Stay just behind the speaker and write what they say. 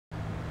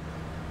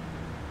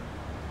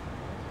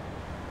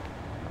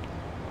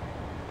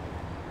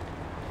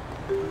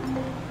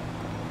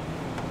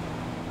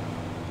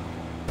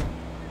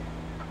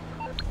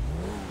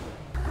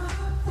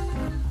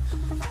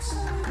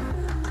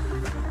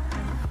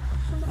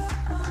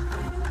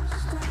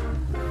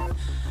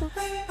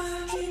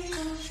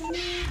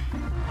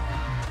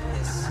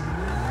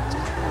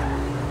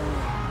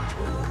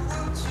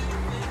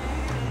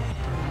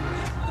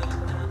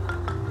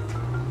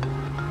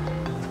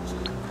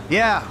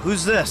Yeah,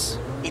 who's this?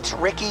 It's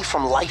Ricky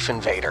from Life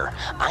Invader.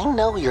 I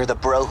know you're the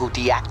bro who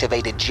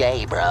deactivated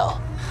Jay, bro.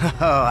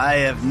 Oh, I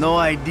have no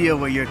idea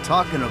what you're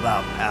talking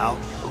about, pal.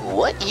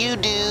 What you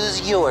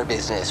do's your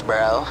business,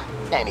 bro.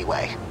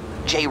 Anyway,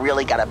 Jay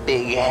really got a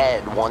big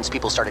head once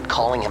people started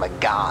calling him a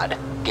god.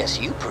 Guess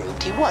you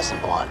proved he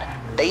wasn't one.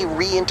 They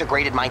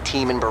reintegrated my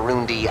team in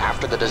Burundi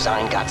after the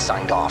design got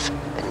signed off.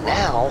 And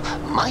now,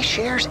 my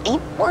shares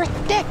ain't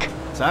worth dick.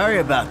 Sorry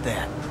about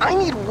that. I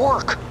need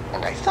work.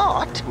 And I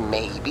thought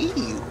maybe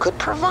you could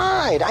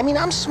provide. I mean,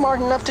 I'm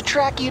smart enough to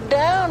track you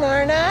down,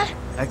 aren't I?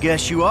 I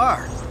guess you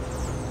are.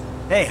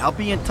 Hey, I'll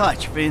be in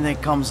touch if anything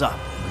comes up.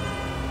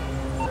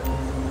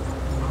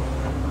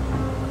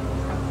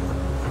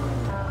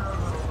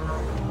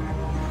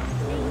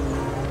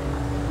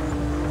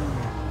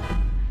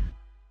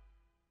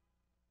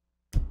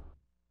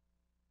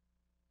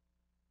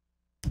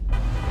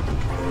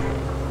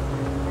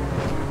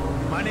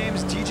 My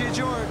name's DJ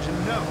George,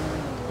 and no,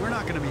 we're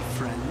not gonna be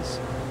friends.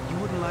 You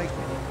wouldn't like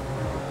me.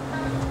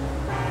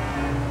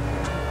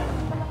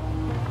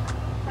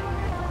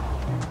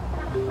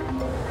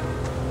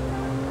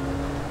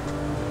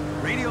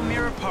 Radio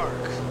Mirror Park.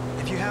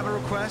 If you have a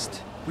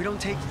request, we don't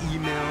take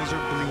emails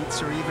or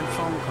bleats or even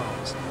phone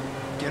calls.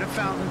 Get a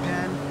fountain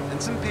pen and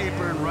some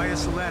paper and write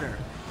us a letter.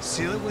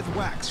 Seal it with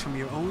wax from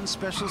your own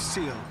special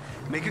seal.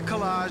 Make a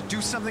collage, do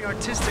something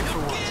artistic for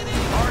once.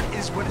 Art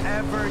is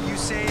whatever you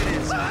say it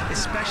is,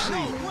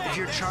 especially if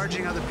you're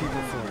charging other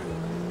people for it.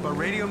 But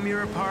Radio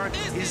Mirror Park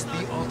is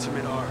the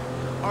ultimate art.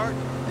 Art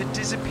that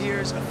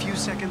disappears a few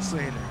seconds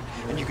later,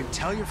 and you can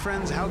tell your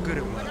friends how good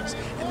it was,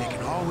 and they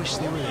can all wish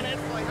they were there.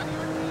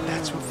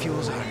 That's what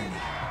fuels irony.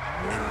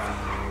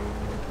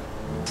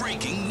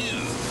 Breaking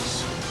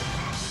news.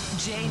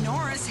 Jay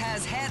Norris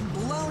has head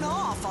blown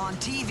off on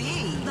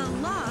TV. The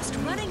Lost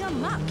running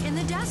amok in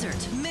the desert.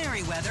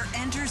 Merriweather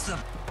enters the...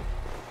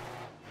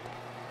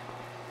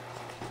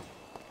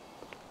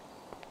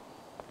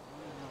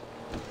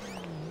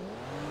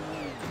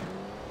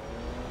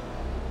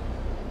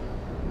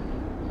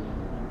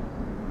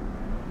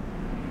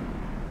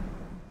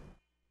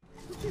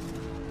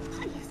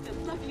 I used to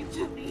love you,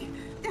 Tony.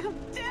 How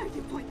dare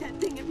you point that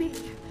thing at me?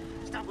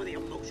 Stop with the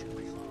emotion.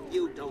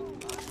 You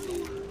don't love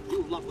me.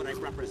 You love what I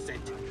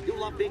represent. You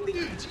love being the...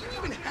 Dude, do you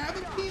even have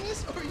a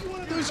penis? Or are you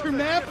one of those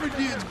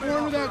hermaphrodites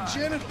born without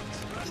genitals?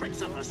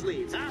 Tricks up our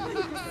sleeves, huh?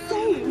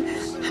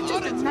 Insane. I'm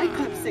just a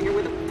nightclub singer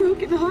with a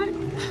broken heart.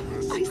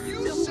 I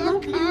still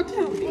love you,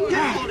 Tony.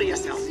 Get hold of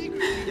yourself.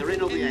 You're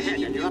in over your head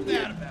and you're up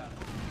there.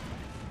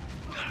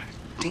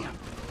 Damn.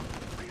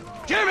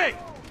 Jimmy!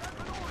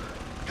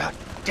 God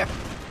damn.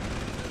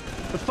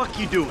 The fuck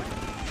you doing?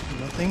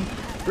 Nothing.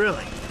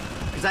 Really?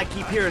 Because I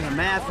keep hearing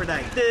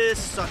hermaphrodite this,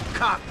 suck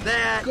cock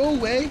that. Go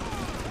away.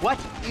 What?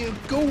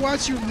 Go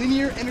watch your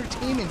linear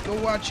entertainment. Go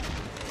watch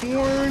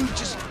porn.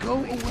 Just go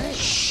away.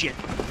 Shit.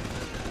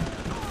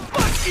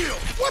 Fuck you!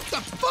 What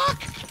the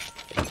fuck?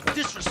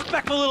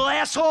 Disrespectful little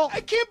asshole!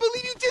 I can't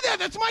believe you did that.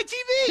 That's my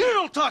TV. You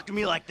don't talk to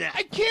me like that.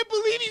 I can't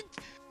believe you.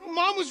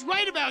 Mom was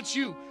right about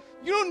you.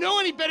 You don't know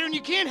any better and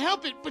you can't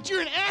help it, but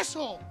you're an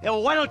asshole. Yeah,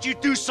 well, why don't you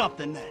do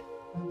something then?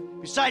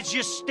 Besides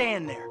just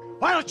stand there.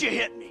 Why don't you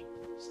hit me?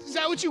 Is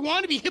that what you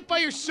want, to be hit by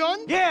your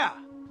son? Yeah.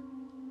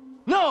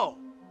 No.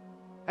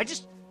 I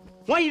just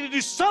want you to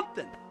do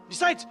something.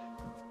 Besides,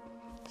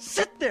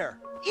 sit there,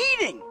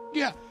 eating.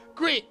 Yeah,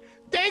 great.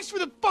 Thanks for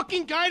the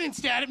fucking guidance,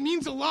 Dad. It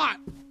means a lot.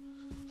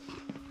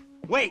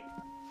 Wait.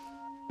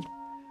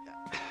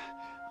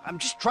 I'm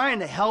just trying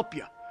to help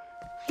you.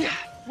 Yeah,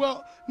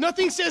 well,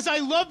 nothing says I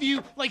love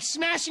you like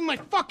smashing my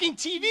fucking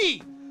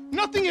TV.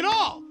 Nothing at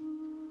all.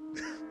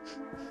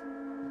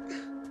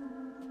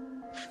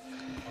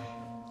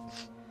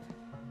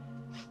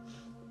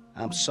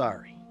 I'm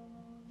sorry.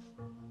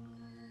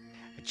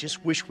 I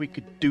just wish we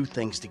could do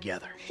things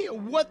together. Yeah,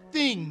 what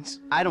things?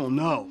 I don't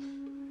know.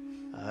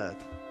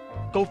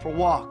 Go for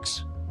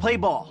walks, play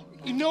ball.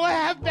 You know I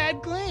have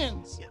bad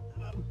glands.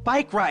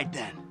 Bike ride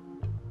then.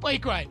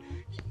 Bike ride?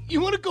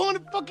 You want to go on a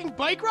fucking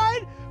bike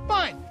ride?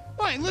 Fine,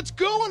 fine, let's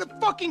go on a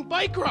fucking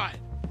bike ride.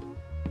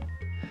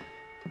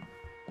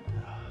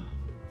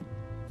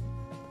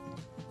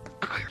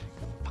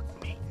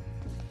 Fuck me.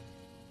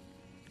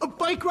 A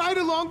bike ride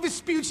along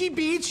Vespucci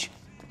Beach?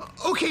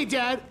 Okay,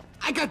 Dad,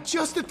 I got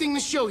just the thing to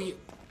show you.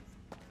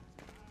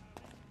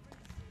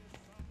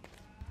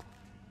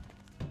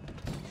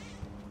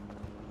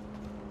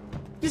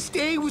 This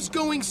day was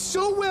going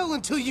so well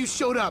until you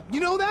showed up. You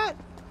know that?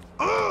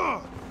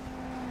 Ugh!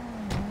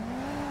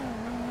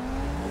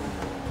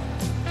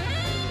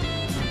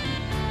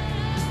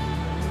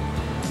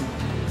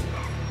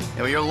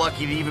 Yeah, well, you're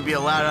lucky to even be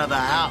allowed out of the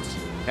house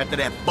after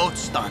that boat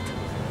stunt.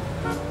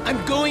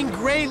 I'm going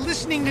gray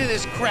listening to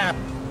this crap.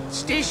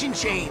 Station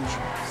change.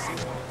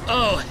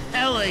 Oh,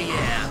 hella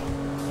yeah.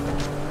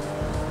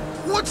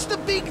 What's the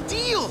big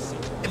deal?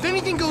 If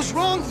anything goes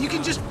wrong, you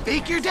can just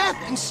fake your death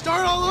and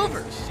start all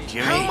over.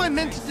 Jimmy. How am I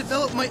meant to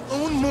develop my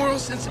own moral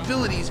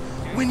sensibilities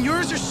when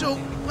yours are so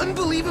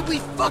unbelievably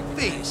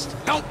fuck-faced?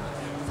 Don't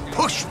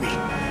push me.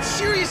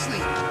 Seriously,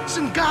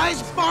 some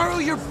guys borrow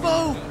your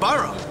bow.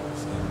 Burrow.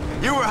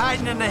 You were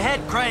hiding in the head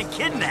crying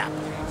kidnap.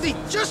 They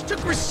just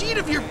took receipt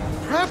of your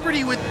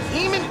property with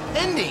payment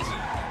pending.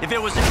 If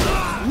it was...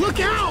 Look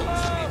out!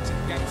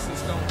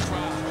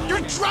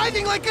 You're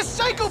driving like a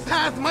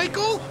psychopath,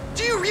 Michael!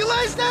 Do you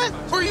realize that?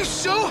 Or are you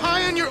so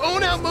high on your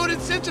own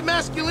outmoded sense of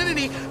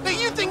masculinity that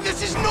you think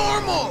this is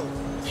normal?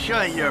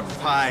 Shut your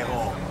pie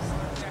hole.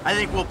 I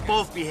think we'll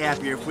both be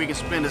happier if we can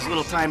spend as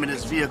little time in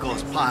this vehicle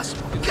as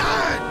possible.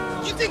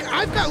 God! You think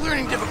I've got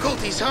learning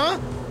difficulties, huh?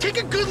 Take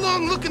a good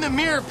long look in the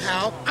mirror,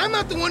 pal. I'm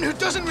not the one who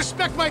doesn't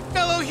respect my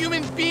fellow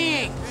human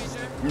beings.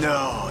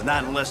 No,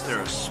 not unless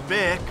they're a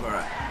spick, or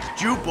a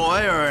Jew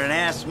boy, or an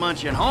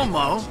ass-munching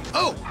homo.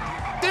 Oh,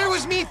 there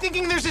was me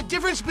thinking there's a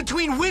difference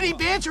between witty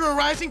banter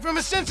arising from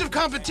a sense of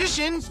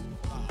competition.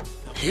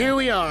 Here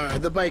we are,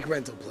 the bike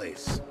rental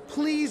place.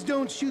 Please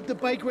don't shoot the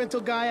bike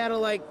rental guy out of,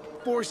 like,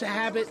 force of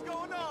habit. What's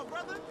going on,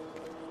 brother?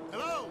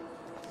 Hello?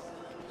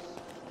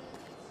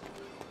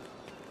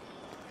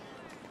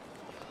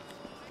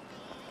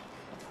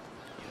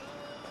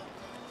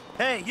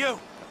 Hey, you.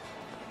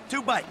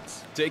 2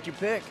 bikes. Take your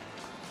pick.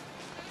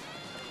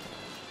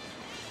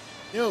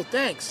 Yo,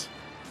 thanks.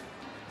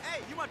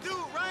 Hey, you my dude,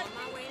 right?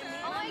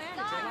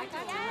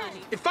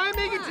 If I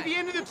make it to the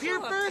end of the pier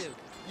first,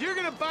 you're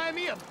gonna buy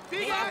me a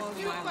big-ass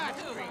new flat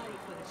screen.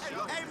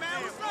 Hey,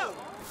 man, what's up?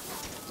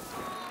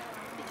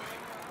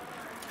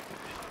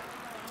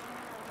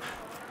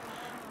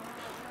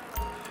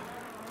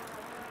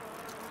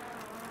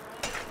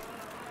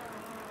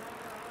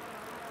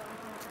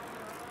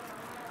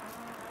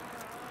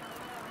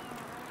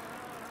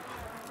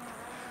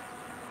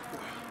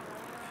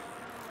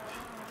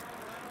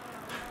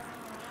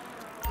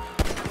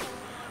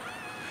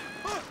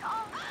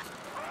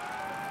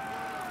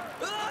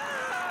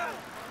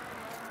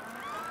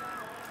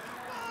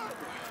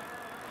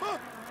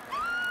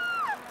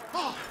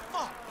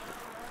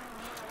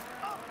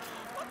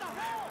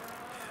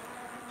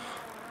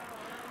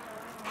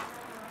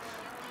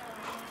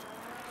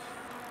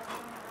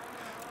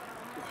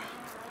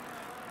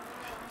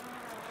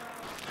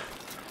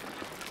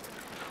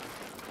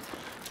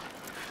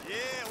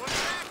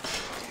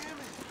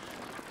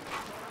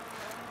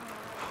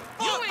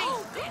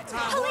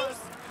 Police!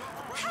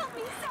 Help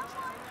me,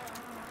 someone!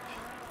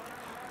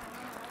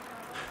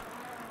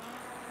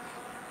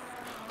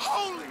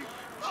 Holy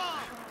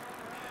fuck!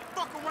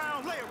 Fuck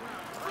around, lay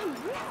around. I'm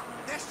real.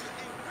 That shit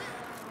ain't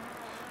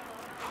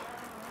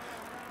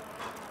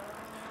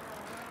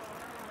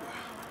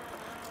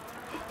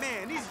real.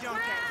 Man, these young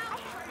cats are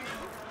crazy.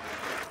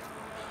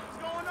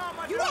 What's going on,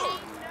 my dude?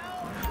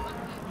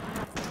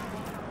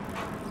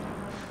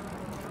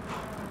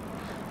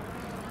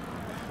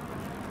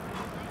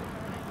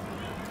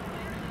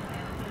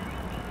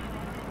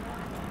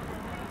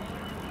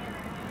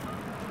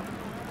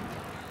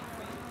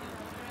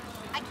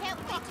 I can't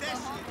wait to go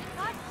home.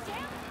 God damn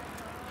it.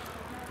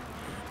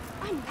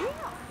 I'm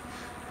real.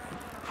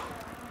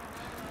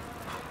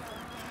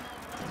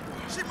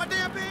 Shit, my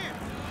damn pants.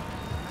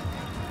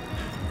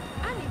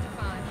 I need to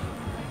find.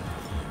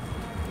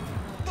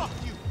 Fuck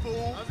you,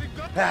 fool. How's it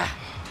going?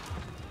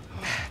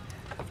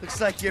 Looks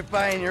like you're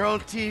buying your own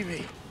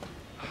TV.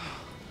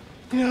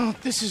 You know,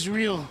 this is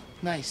real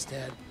nice,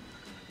 Dad.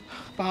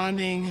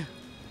 Bonding,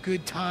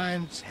 good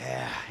times.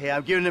 Yeah,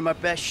 I'm giving it my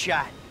best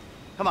shot.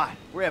 Come on,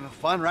 we're having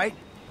fun, right?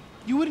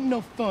 You wouldn't know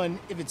fun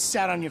if it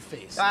sat on your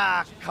face.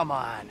 Ah, come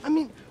on. I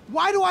mean,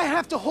 why do I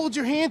have to hold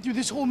your hand through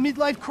this whole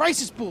midlife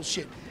crisis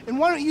bullshit? And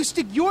why don't you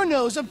stick your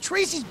nose up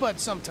Tracy's butt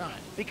sometime?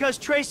 Because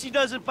Tracy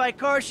doesn't buy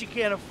cars she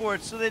can't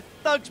afford, so that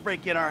thugs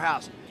break in our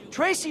house.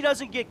 Tracy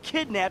doesn't get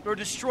kidnapped or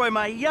destroy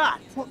my yacht.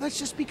 Well, that's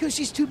just because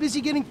she's too busy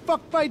getting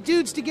fucked by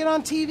dudes to get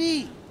on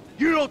TV.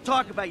 You don't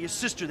talk about your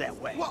sister that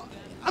way. Well,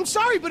 I'm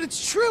sorry, but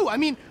it's true. I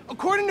mean,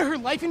 according to her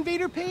Life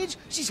Invader page,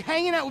 she's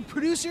hanging out with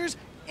producers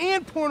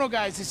and porno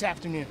guys this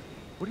afternoon.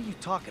 What are you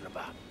talking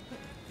about?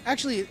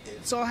 Actually,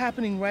 it's all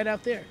happening right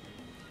out there.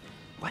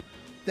 What?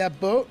 That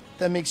boat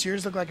that makes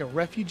yours look like a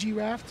refugee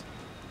raft?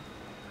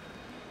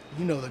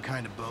 You know the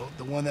kind of boat.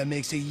 The one that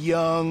makes a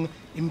young,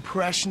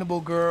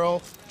 impressionable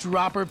girl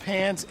drop her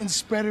pants and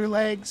spread her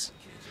legs.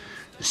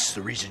 This is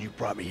the reason you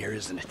brought me here,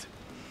 isn't it?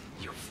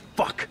 You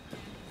fuck.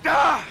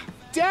 Ah!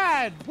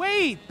 Dad,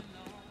 wait!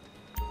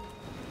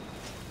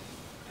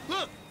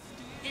 Look,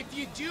 if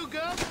you do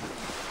go...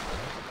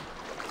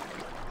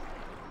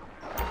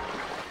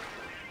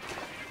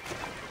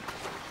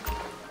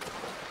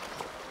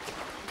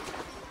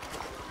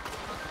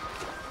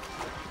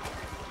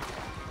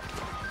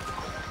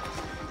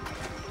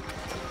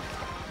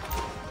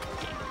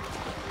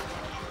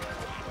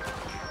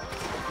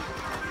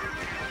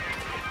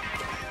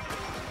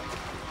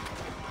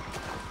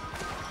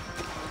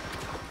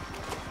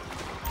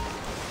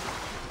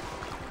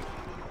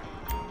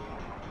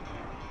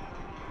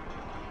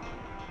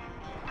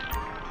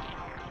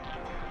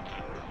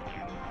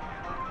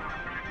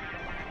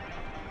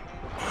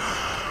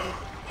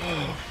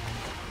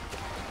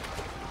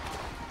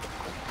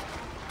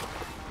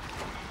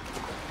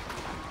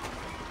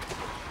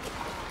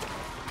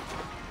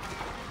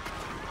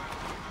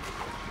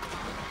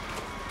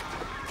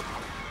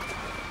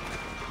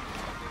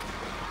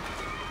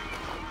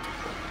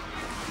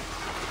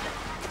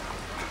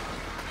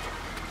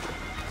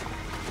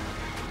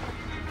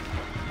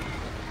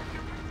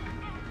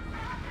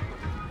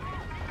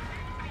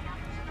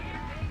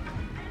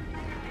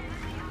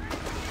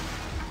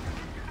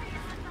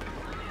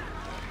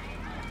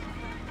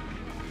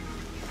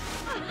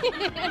 Thank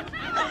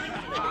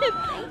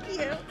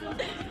you.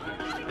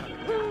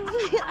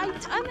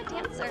 I'm a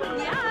dancer.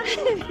 Yeah.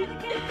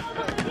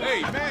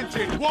 Hey,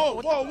 Manton!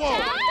 Whoa!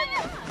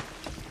 Dad?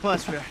 Come on,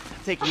 sweetheart.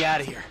 Take me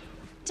out of here.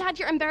 Dad,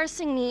 you're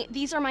embarrassing me.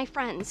 These are my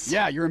friends.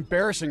 Yeah, you're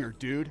embarrassing her,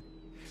 dude.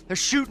 They're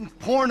shooting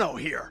porno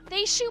here.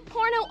 They shoot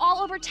porno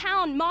all over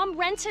town. Mom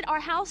rented our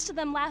house to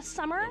them last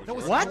summer. That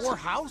was What? your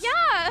house?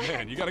 Yeah.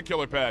 Man, you got a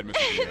killer pad, Mr.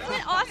 Isn't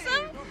it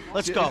awesome?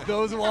 Let's go.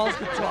 Those walls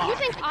could talk. You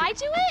think I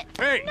do it?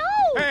 Hey!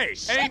 No! Hey!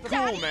 Shit, Ain't cool,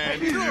 Daddy. man!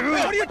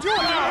 What are you doing?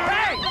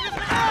 Hey!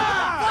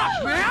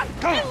 Man!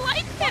 I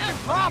like him.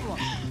 Problem.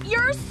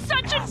 You're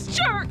such a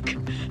jerk.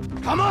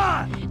 Come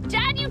on!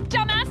 Dad, you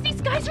dumbass.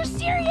 These guys are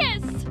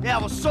serious. Yeah,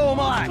 well, so am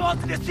I. Go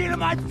to the seat of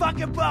my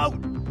fucking boat.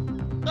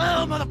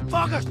 Oh,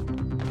 motherfuckers!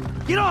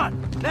 Get on,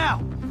 now!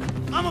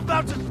 I'm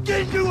about to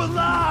skin you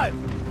alive!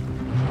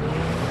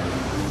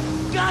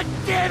 God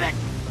damn it!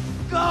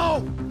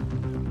 Go!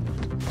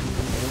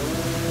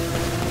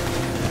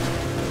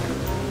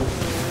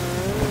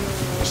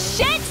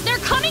 Shit, they're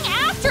coming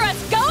after us.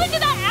 Go into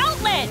that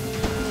outlet.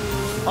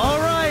 All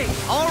right,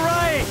 all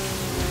right!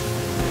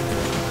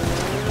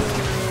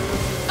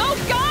 Oh,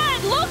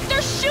 God, look,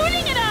 they're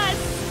shooting at us.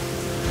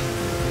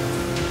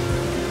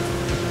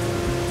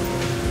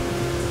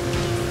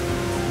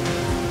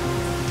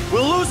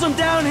 We'll lose them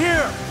down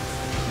here!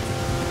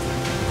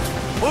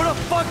 Who the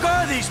fuck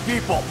are these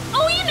people?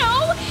 Oh, you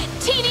know,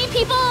 TV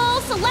people,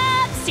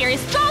 celebs,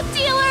 serious drug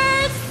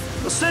dealers.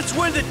 Well, since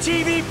when did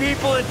TV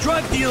people and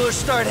drug dealers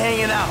start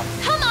hanging out?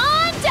 Come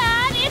on,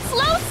 Dad, it's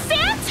Los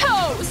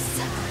Santos.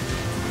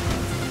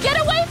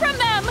 Get away from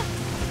them.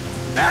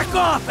 Back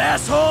off,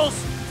 assholes!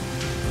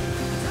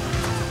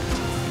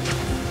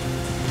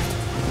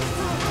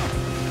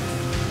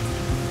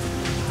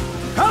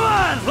 Come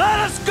on, let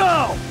us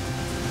go!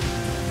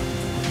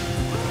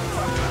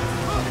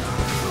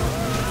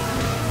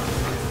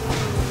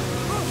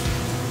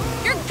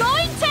 You're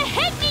going to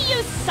hit me,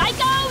 you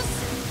psychos!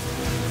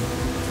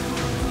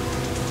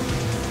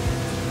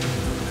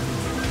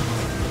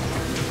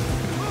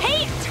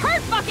 Hey,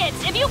 turd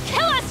buckets! If you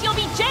kill us, you'll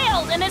be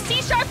jailed, and the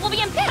sea shark will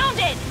be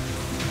impounded!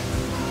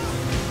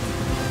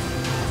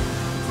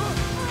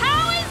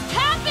 How is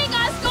capping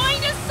us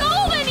going to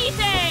solve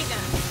anything?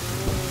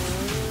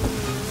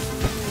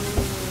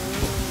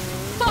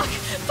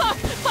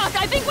 Fuck,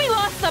 I think we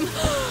lost them.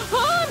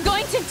 Oh, I'm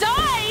going to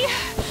die!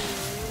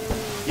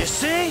 You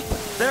see?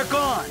 They're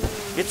gone.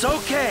 It's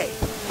okay.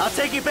 I'll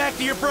take you back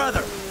to your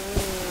brother.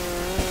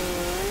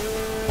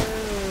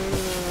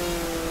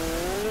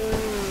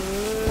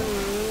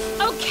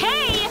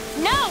 Okay?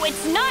 No,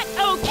 it's not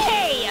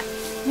okay!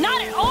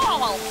 Not at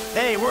all!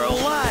 Hey, we're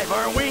alive,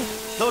 aren't we?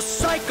 Those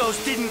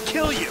psychos didn't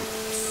kill you.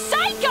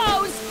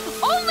 Psychos!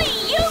 Only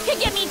you could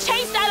get me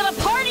chased out of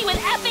a party with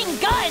effing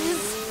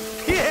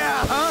guns!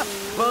 Yeah, huh?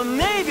 Well,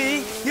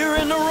 maybe you're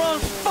in the wrong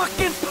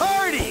fucking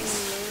parties.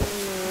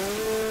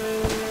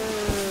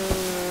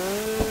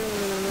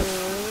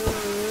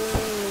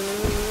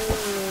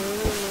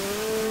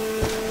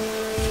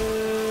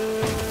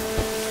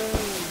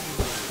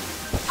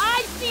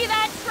 I see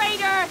that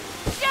traitor!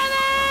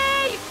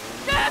 Jimmy!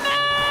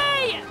 Jimmy!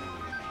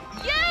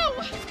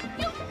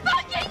 You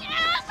fucking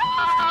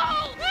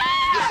asshole!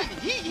 Listen,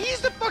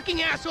 he's the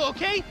fucking asshole,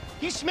 okay?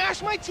 He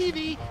smashed my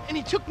TV and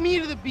he took me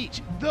to the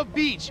beach. The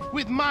beach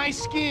with my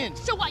skin.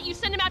 So what, you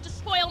sent him out to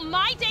spoil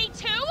my day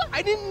too?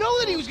 I didn't know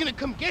that he was gonna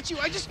come get you.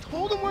 I just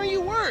told him where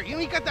you were. You know,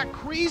 he got that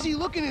crazy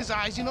look in his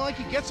eyes, you know, like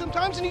he gets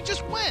sometimes, and he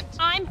just went.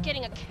 I'm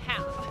getting a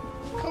cab.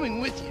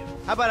 Coming with you.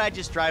 How about I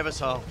just drive us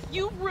home?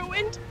 You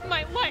ruined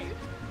my life.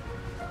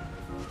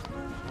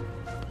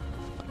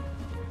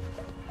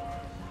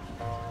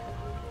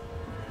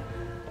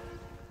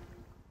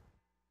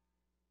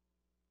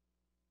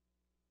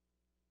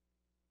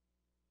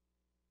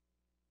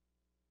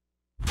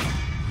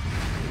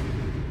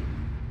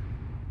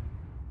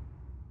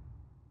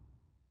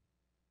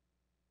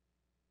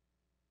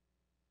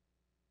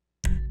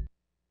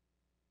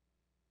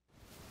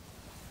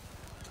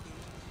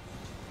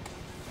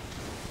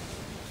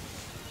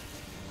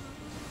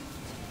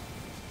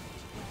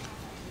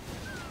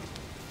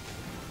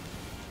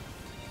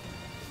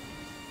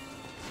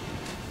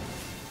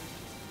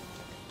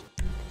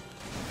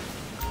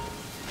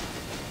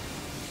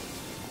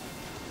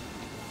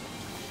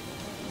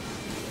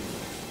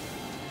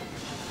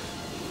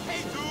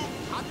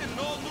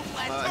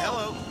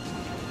 Hello.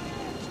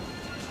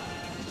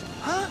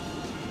 Huh?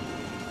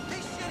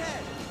 Hey,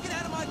 shithead! Get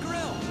out of my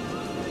grill!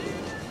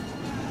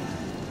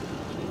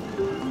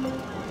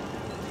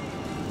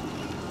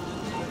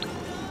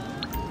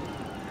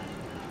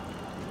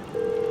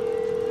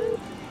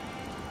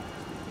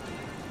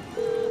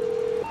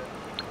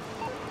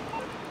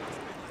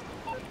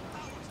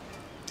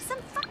 Some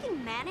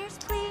fucking manners,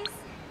 please.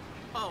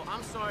 Oh,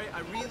 I'm sorry. I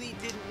really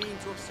didn't mean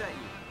to upset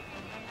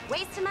you.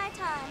 Wasting my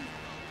time.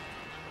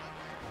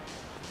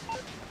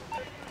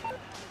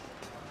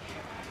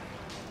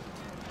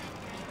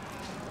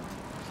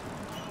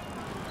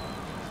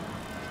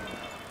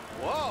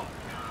 Whoa.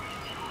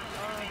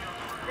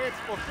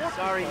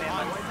 Sorry,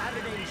 man.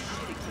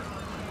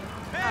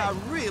 I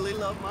really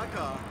love my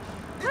car.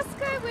 What's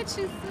good with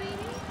you, sweetie?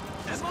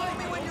 Just call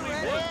me when you're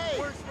ready. Hey.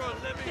 Works for a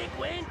living. Te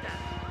cuenta.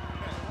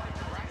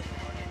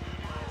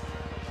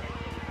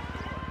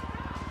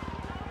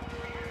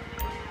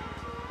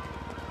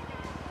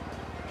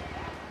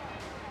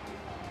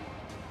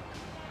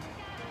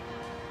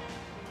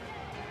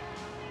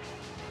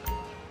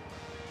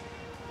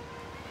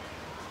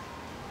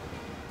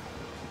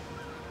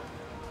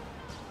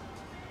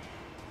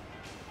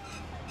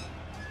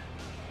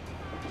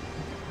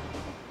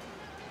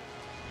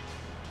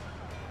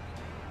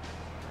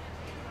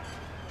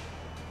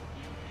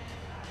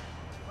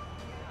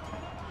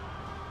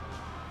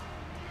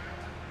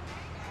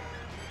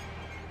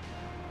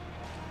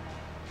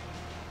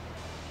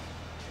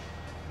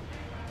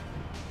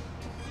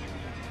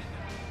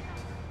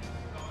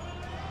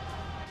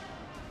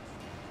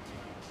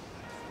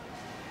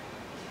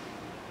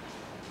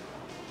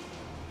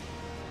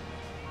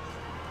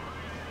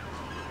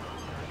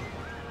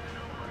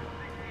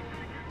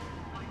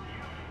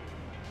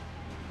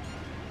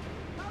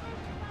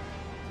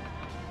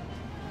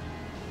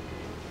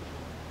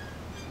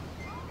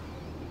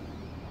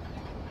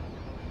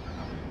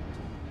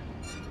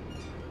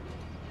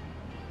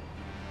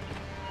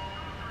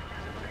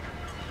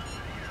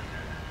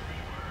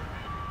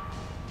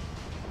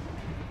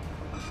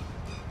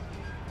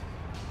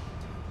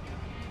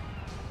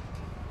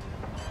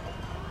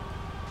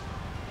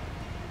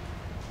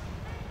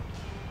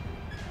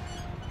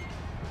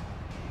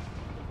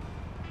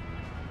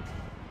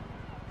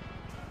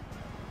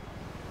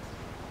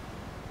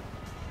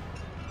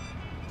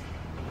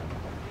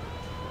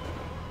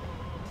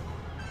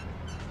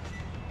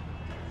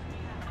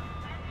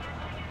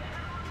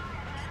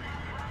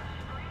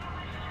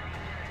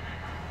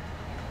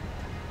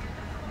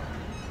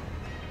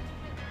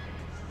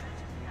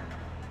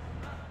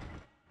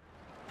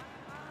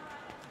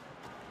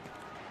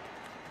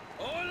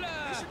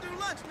 We should do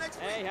lunch next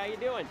week. Hey, how you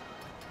doing?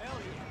 Hell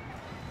yeah.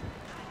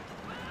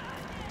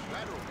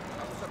 Claro,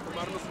 vamos a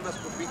tomarnos unas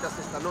copitas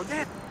esta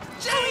noche.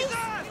 Jesus!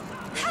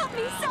 Help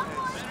me,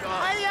 someone!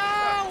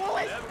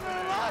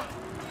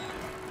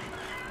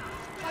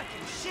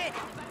 Fucking shit!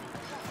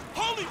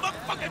 Holy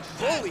motherfucking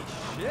shit! Holy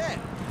shit!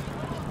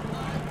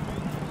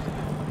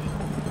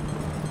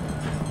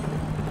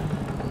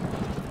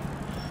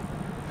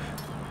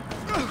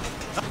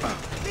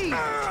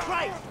 Jesus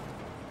Christ!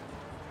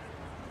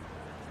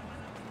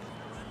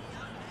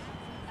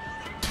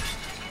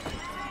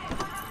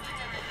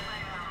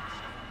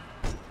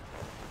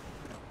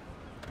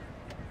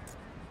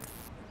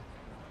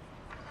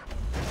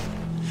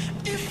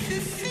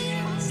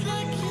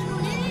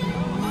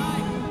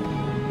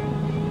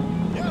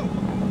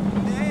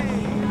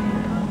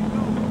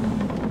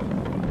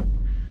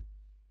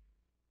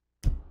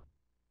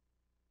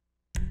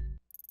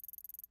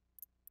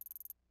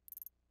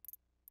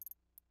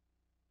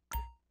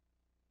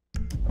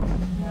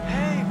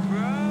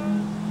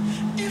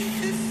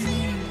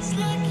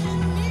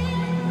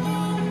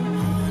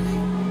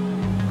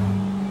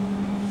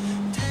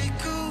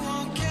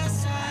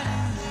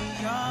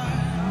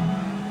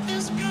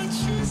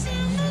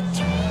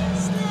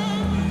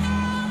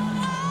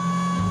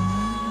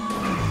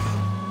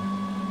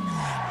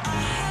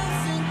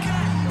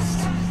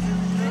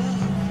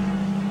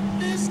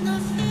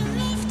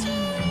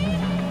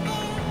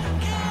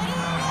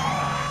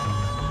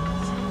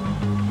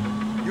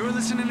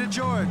 Listening to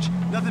George.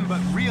 Nothing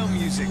but real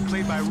music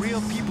played by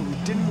real people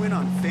who didn't win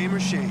on fame or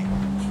shame.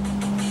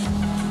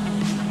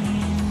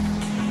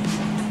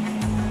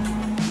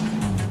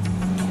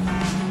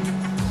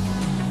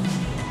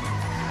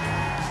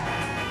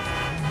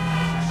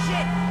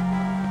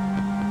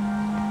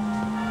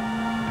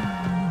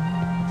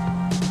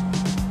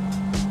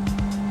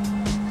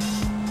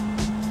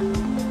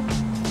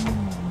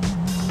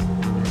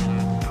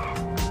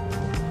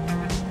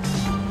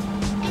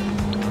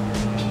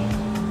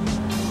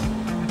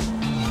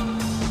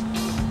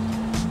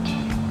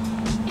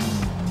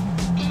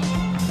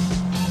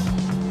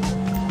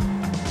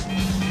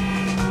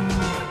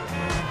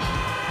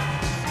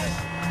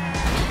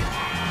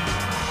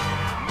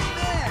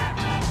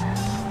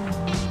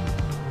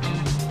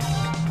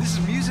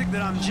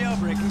 That I'm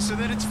jailbreaking so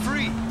that it's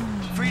free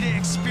to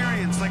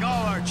experience like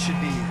all art should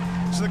be.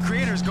 So the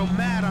creators go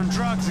mad on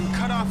drugs and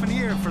cut off an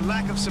ear for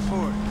lack of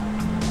support.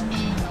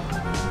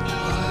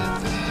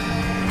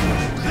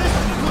 This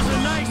was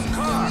a nice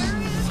car!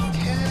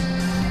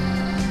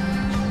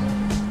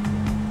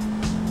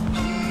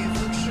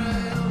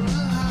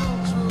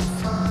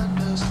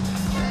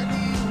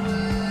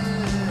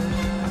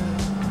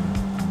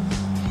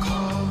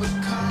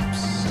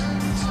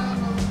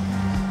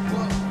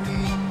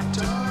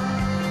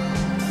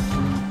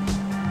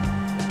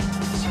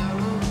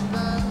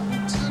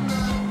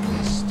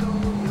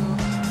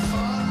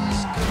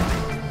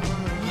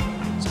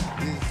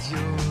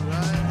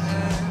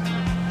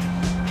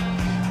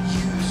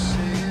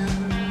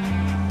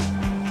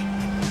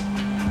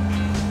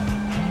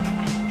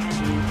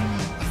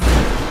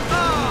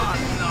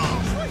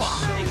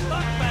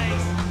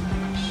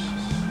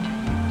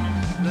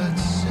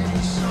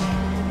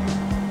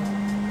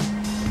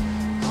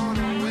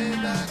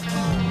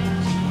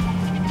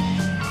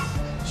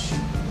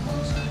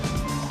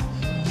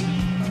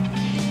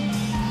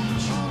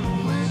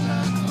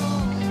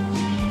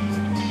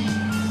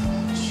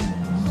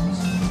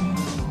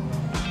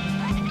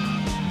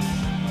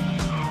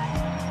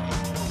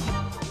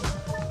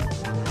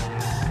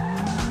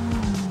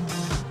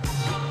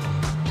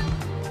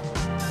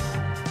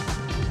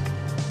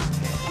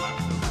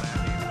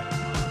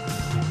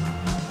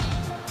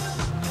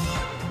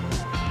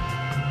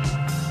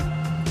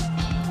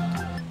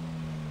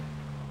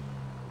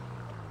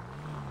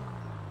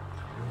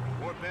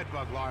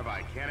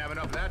 have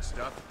enough of that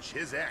stuff.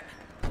 Chizek.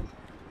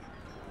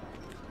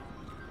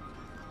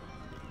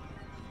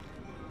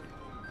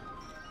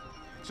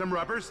 Some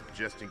rubbers,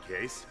 just in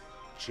case.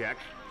 Check.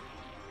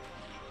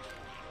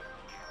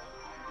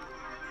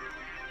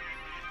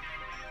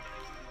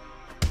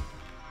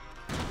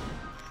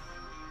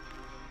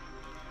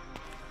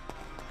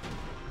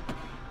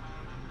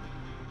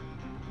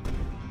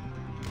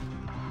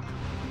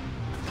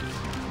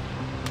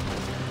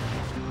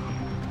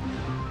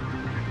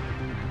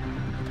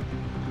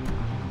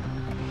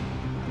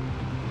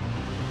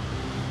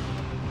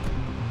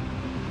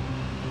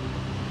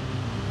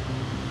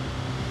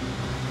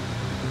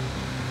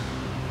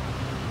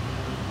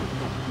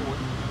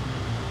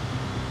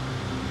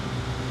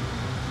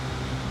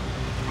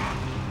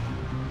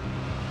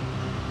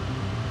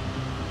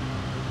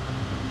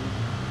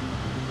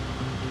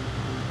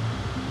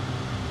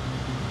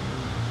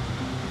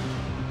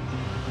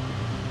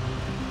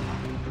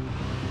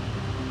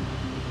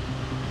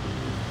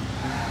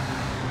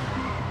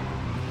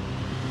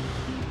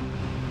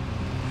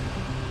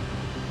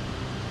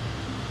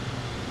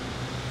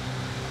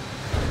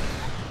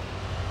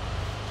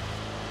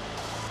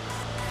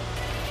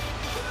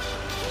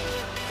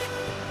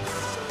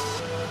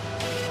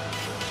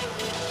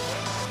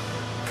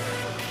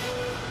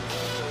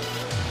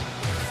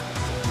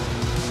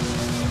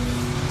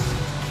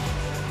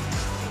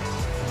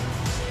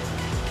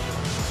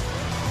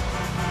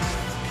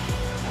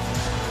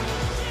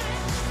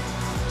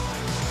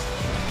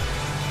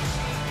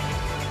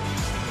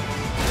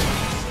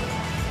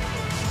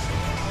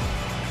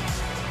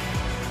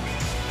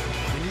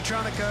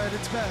 Electronica at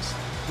its best,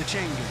 the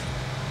chain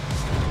gang.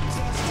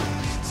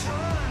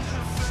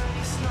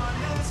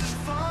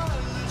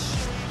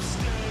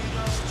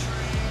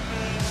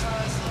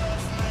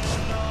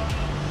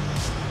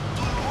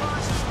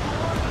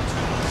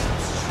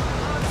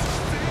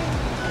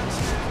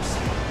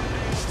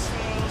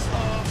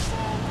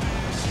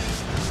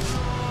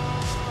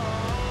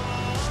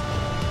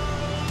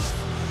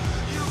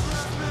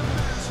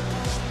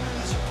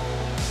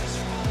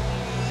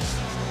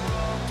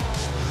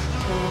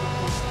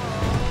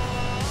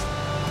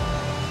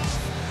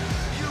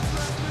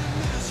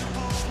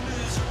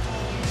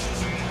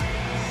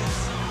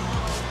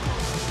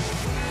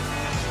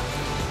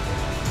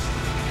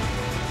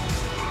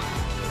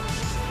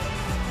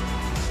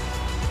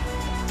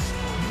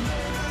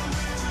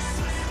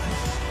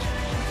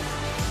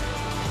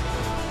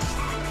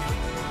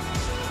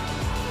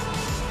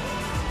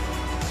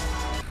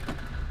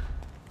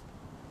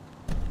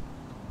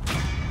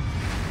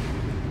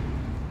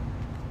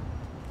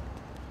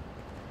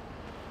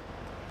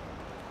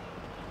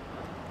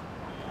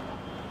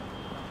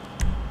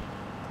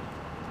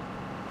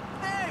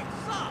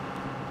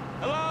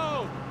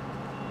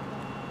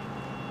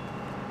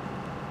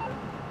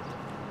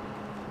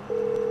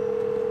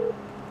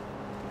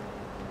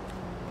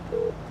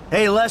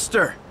 Hey,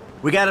 Lester.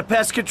 We got a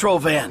pest control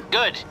van.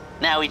 Good.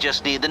 Now we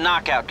just need the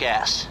knockout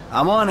gas.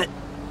 I'm on it.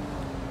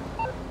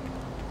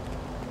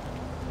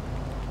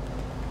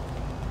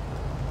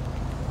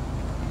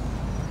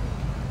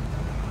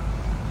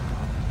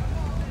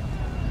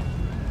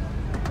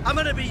 I'm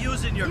gonna be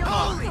using your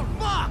car. Holy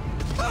fuck!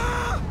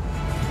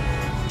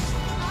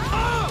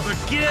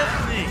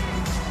 Forgive me.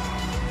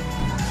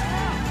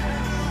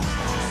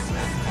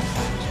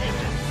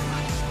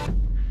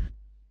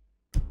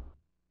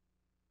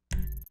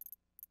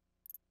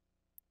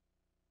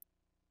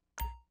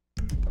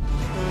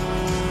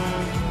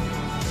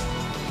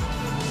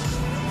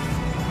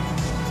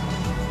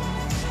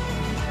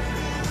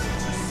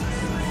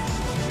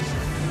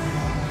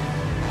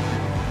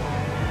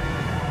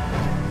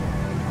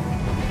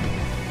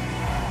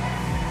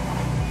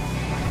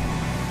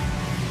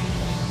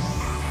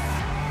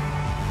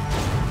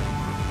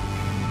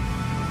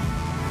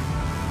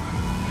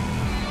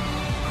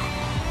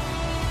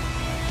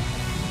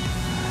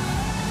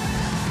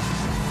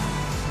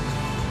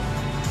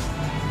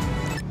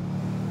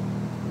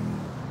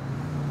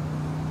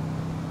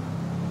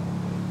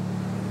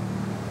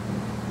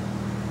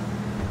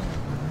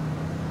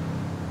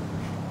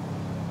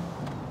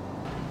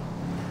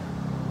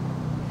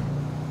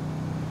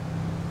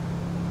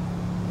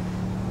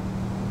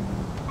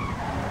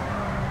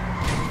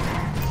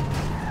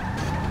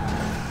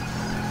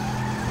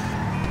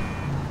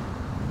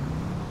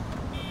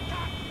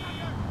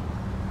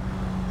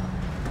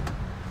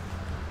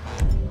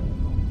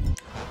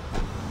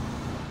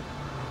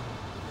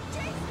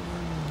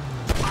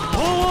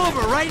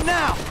 Right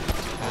now!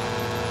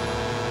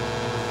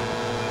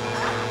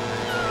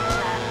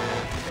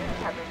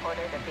 Have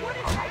reported a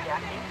vehicle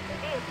hijacking.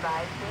 Be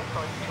advised,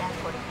 vehicle is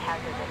transporting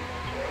hazardous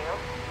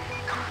materials.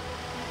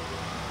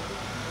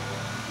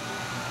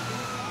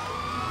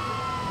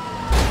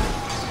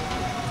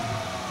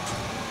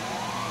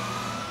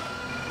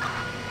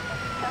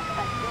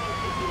 Suspect doing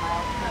 50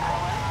 miles per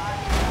hour.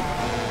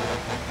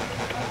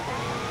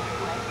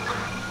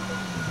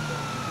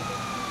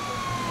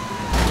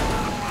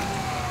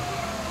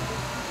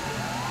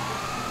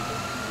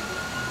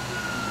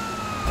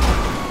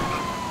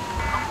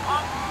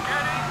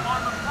 Getting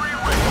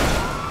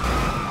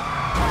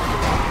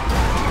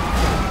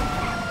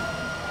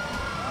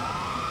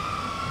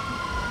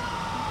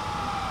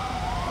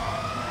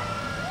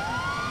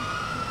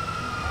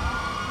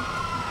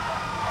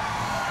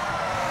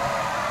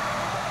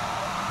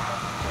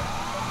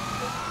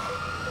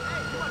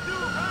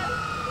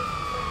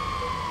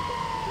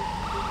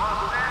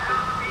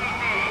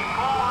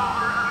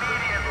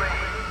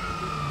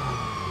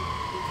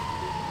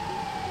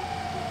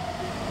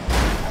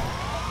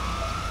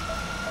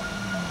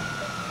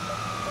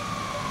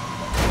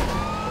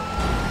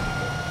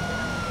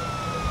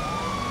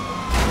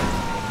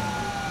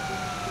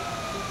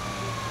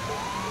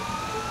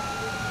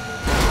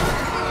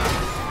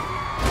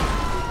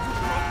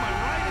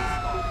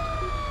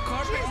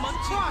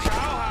Going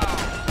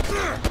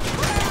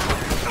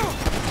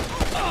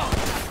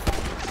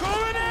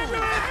in!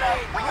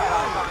 We got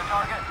eyes on the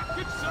target.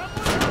 Get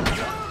someone!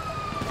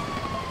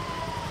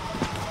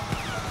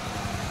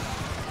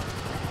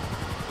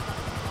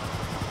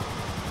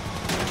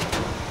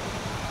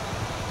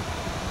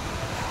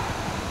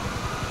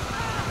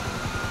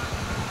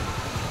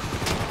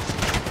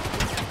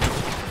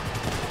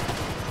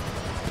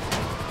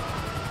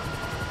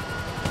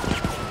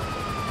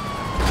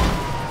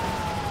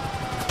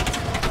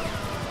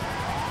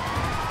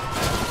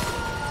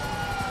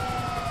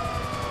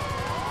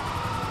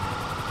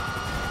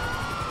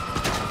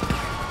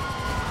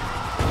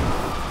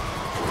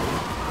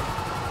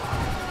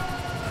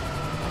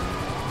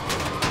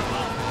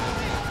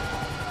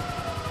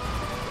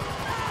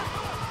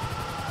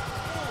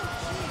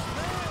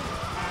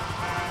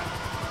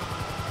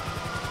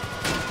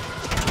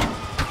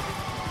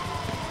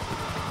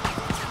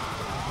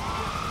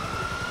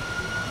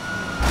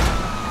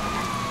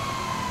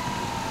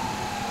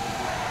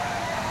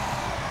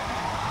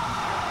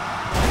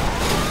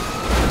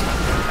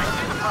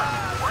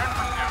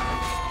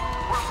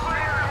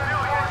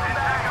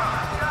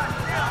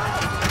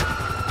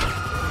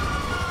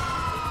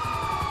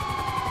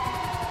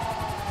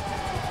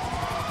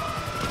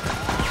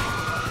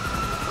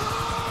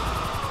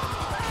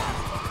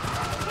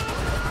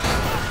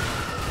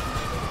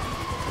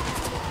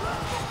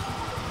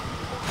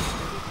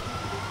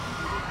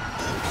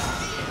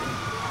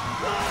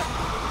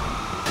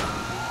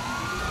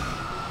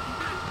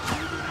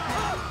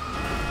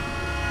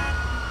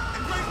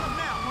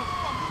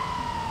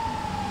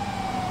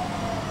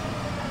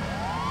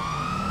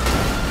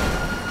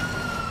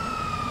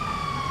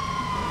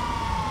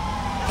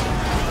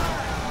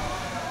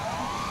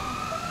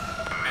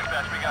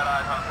 We got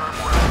eyes on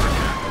purple.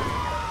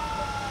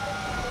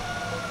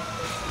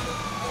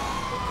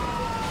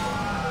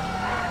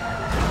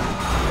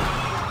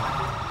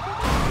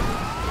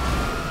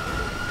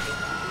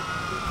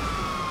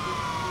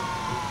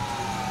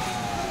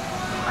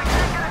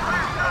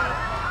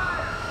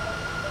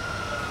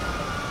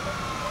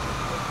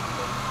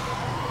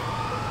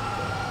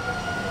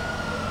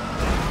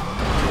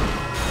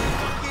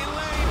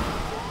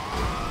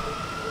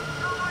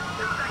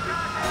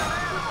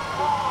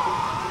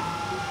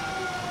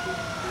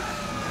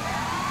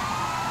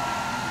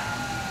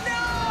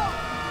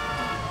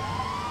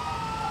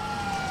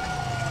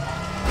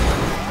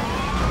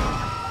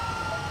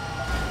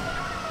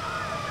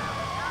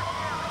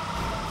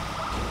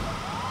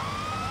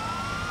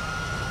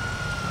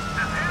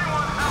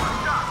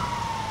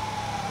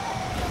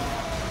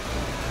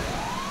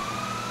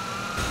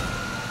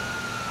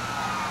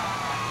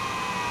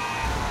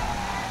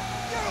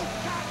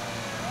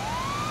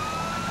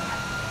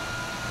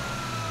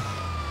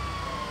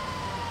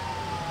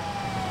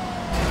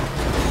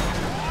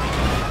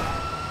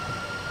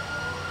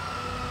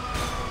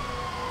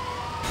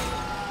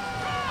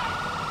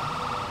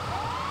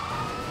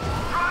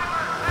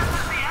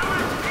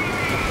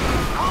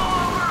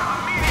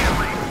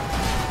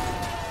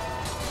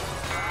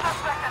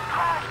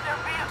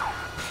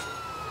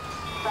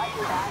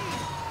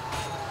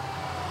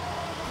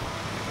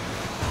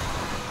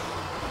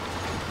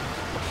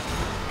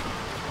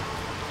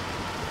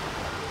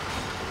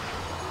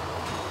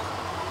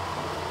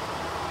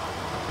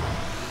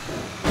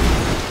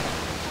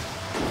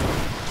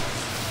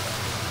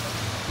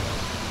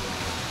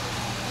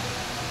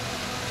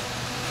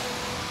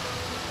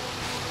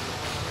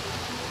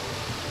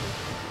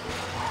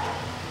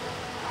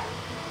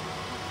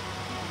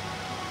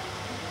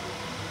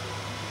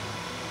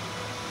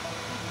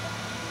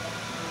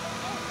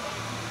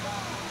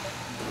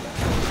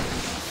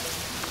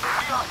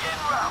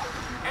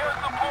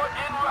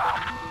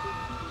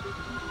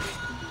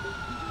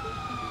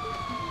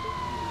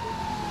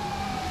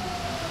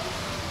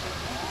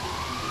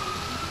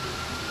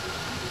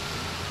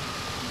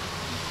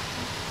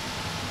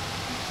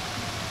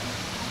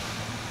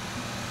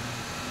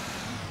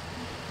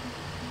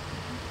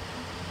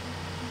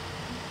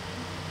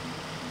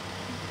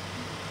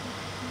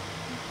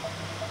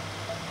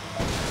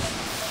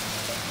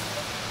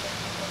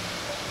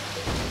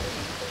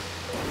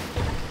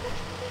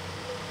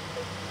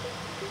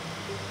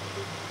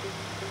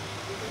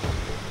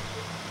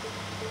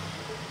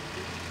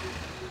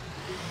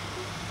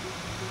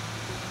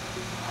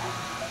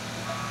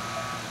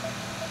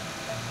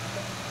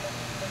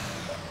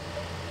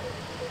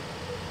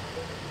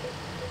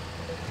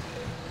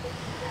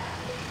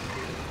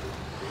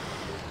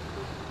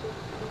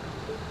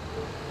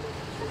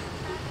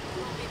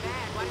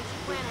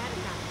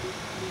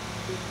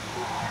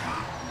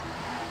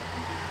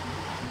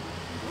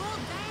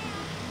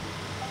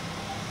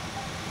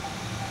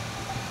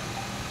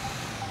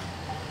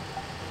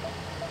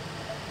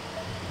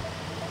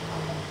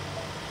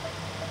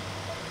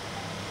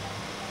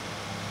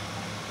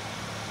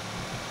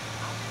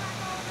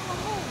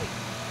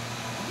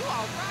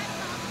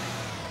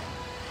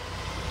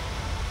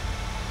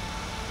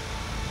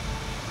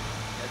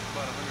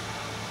 We're over here.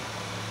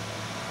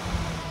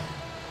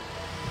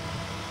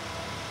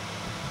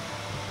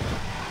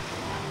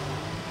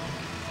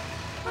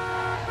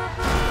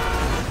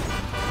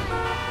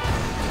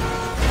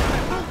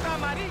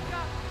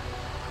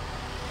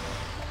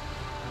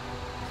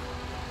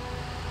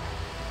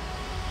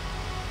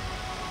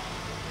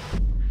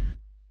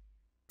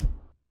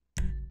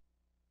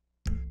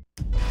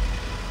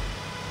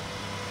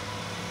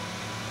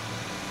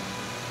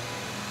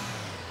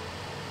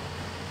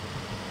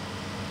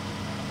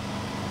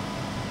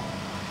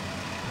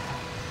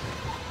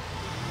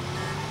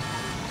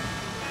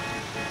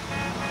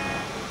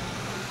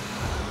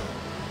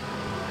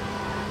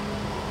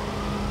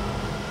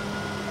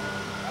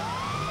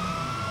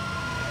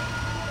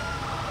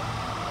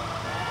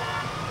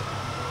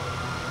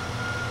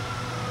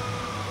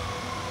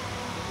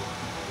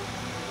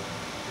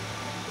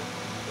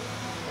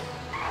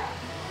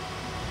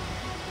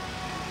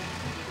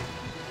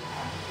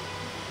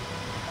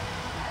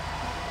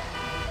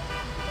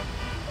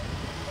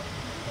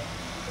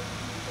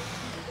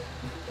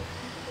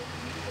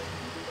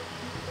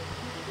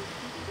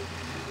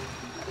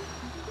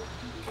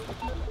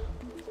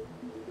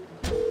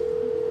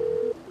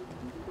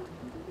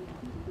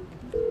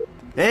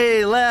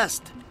 Hey,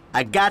 Lest.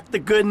 I got the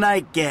good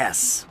night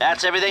gas.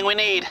 That's everything we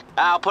need.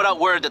 I'll put out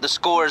word that the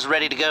score is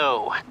ready to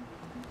go.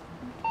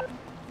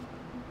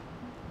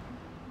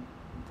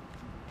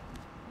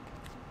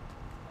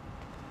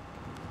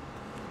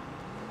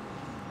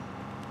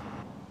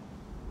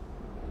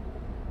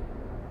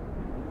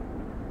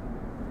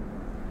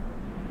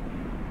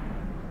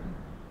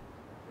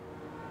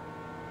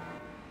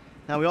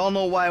 Now, we all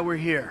know why we're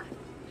here.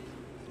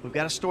 We've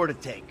got a store to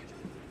take.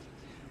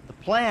 The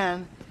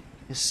plan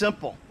is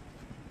simple,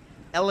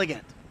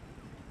 elegant.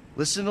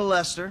 Listen to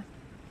Lester,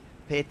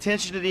 pay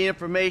attention to the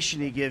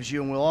information he gives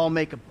you, and we'll all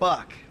make a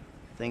buck.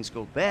 If things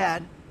go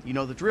bad, you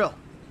know the drill.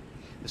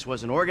 This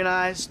wasn't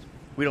organized,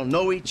 we don't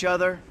know each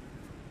other.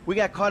 We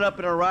got caught up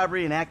in a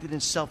robbery and acted in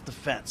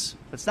self-defense.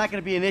 But it's not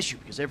gonna be an issue,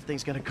 because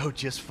everything's gonna go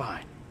just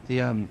fine.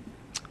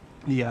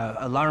 The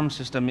alarm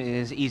system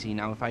is easy.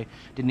 Now, if I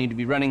didn't need to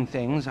be running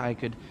things, I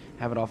could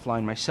have it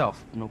offline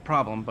myself. No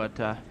problem, but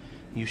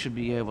you should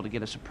be able to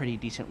get us a pretty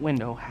decent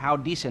window. How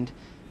decent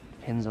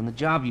depends on the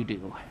job you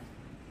do.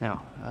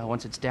 Now,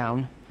 once it's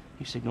down,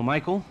 you signal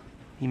Michael,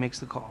 he makes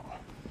the call.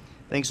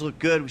 Things look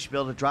good. We should be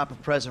able to drop a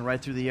present right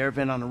through the air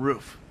vent on the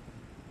roof.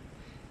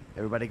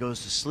 Everybody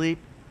goes to sleep,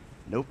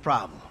 no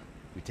problem.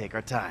 We take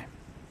our time.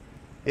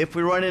 If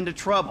we run into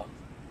trouble,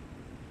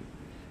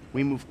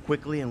 we move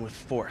quickly and with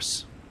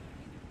force.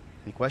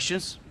 Any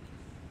questions?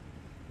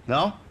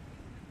 No?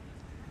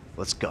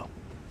 Let's go.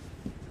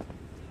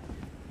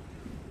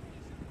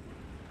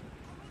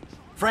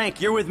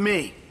 Frank, you're with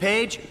me.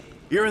 Paige,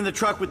 you're in the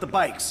truck with the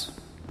bikes.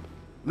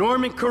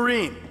 Norman,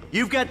 Kareem,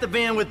 you've got the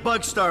van with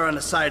Bugstar on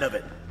the side of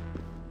it.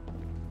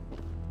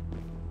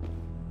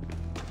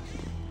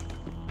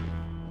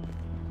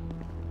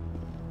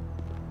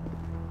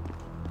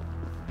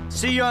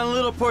 See you on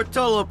Little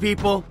Portola,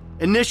 people.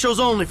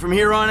 Initials only from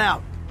here on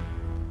out.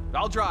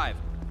 I'll drive.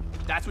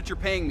 That's what you're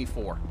paying me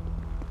for.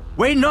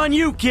 Waiting on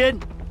you,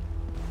 kid.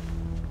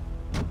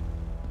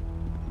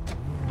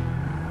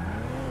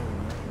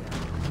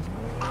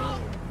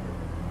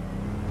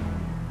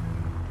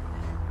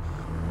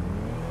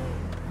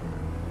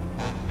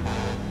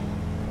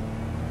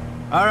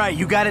 All right,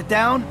 you got it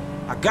down?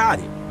 I got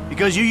it.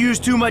 Because you use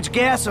too much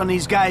gas on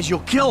these guys, you'll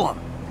kill them.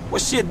 Well,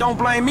 shit, don't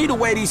blame me the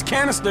way these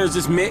canisters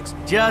is mixed.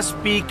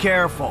 Just be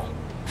careful.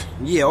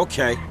 Yeah,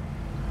 okay.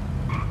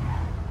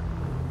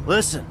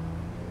 Listen,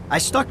 I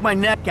stuck my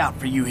neck out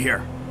for you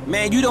here.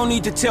 Man, you don't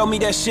need to tell me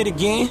that shit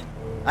again.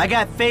 I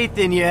got faith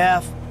in you,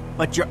 F,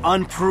 but you're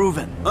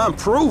unproven.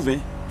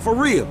 Unproven? For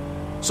real?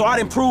 So I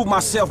didn't prove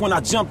myself when I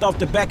jumped off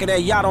the back of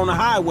that yacht on the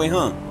highway,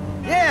 huh?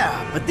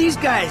 Yeah, but these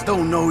guys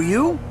don't know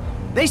you.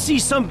 They see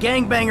some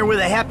gangbanger with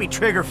a happy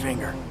trigger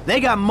finger. They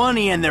got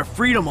money and their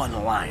freedom on the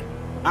line.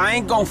 I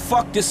ain't gonna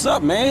fuck this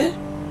up,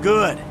 man.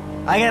 Good.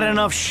 I got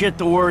enough shit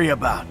to worry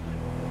about.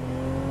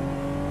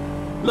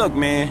 Look,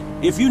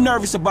 man, if you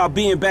nervous about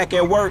being back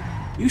at work,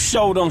 you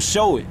sure don't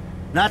show it.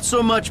 Not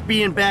so much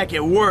being back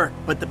at work,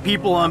 but the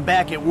people I'm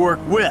back at work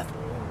with.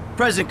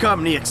 Present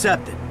company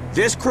accepted.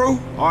 This crew?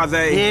 Are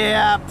they?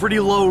 Yeah,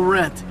 pretty low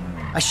rent.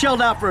 I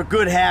shelled out for a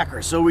good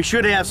hacker, so we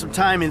should have some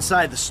time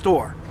inside the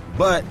store.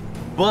 But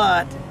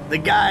the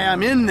guy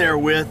I'm in there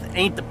with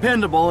ain't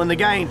dependable, and the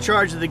guy in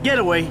charge of the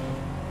getaway,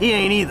 he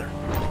ain't either.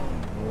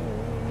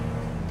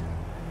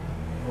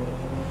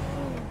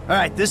 All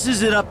right, this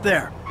is it up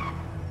there.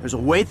 There's a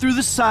way through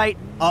the site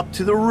up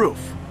to the roof.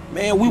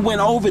 Man, we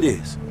went over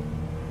this.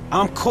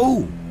 I'm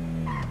cool.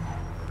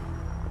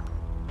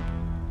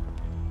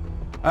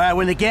 All right,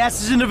 when the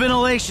gas is in the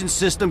ventilation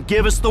system,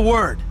 give us the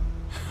word.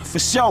 For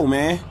sure,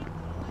 man.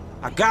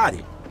 I got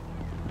it.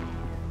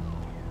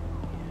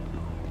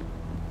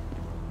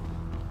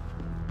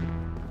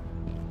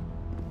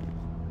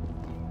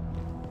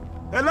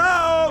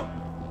 Hello?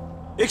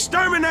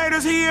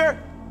 Exterminators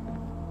here?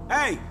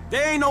 Hey,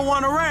 there ain't no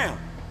one around.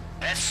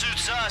 That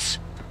suits us.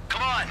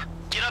 Come on,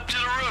 get up to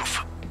the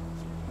roof.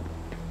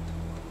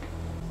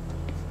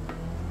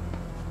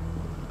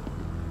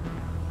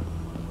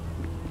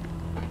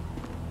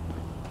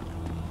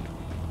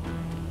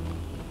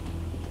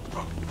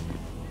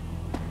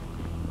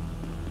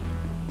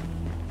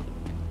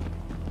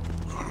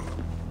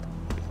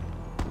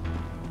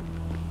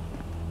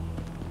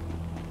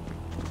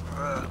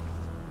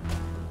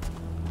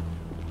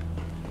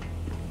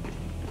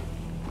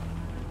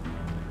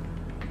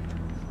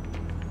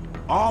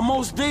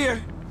 Almost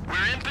there.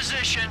 We're in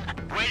position,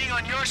 waiting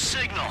on your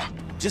signal.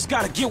 Just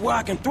gotta get where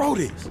I can throw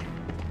this.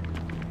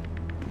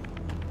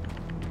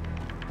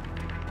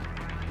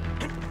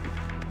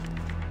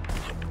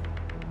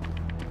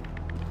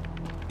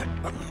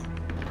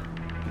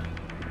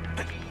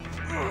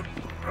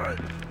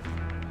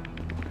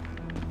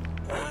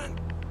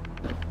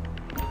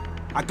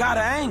 I got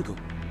an angle.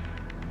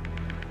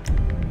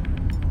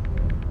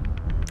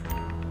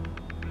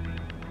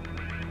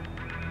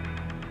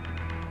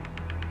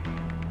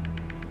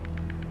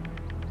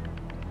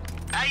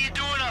 How you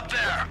doing up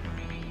there?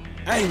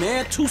 Hey,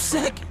 man, 2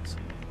 seconds.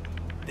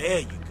 There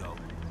you go.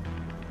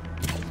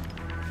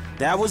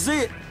 That was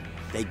it.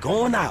 They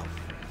going out.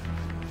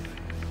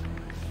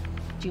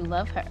 Do you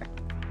love her?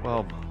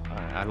 Well,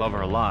 I love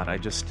her a lot. I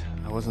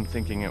wasn't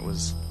thinking it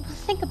was...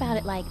 Think about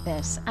it like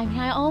this. I mean,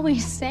 I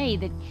always say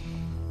that...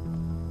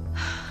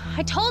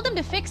 I told him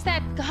to fix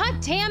that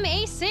goddamn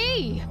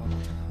AC!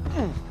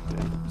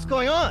 What's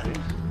going on?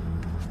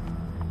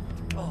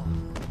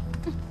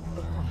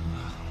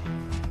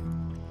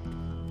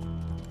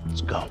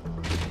 Let's go.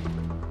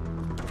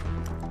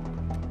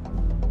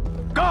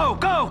 Go,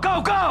 go,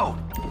 go, go!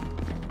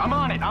 I'm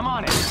on it, I'm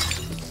on it.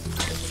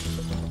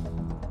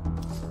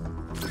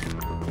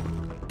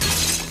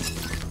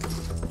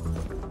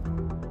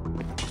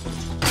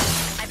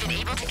 I've been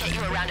able to get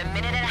you around a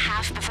minute and a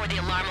half before the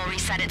alarm will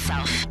reset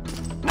itself.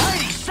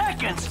 90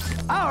 seconds?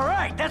 All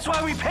right, that's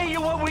why we pay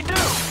you what we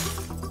do.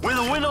 With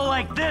a window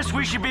like this,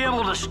 we should be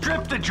able to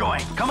strip the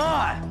joint. Come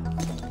on.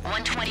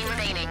 120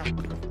 remaining.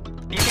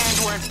 These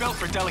hands weren't built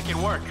for delicate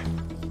work.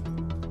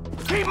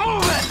 Keep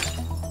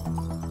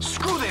moving!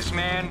 Screw this,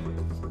 man.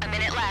 A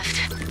minute left.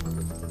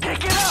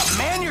 Pick it up,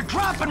 man! You're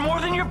dropping more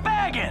than you're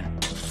bagging!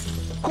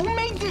 Who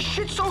made this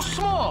shit so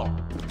small?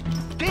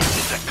 This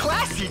is a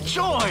classy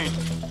joint!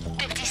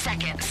 50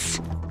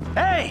 seconds.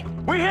 Hey!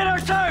 We hit our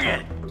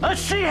target!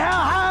 Let's see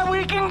how high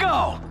we can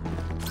go!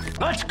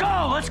 Let's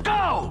go! Let's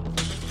go!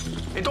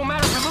 It don't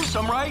matter if we lose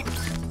some, right?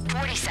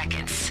 40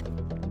 seconds.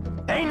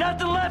 Ain't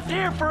nothing left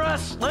here for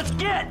us! Let's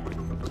get!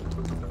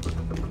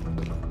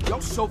 Yo,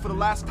 so for the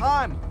last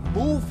time,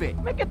 move it.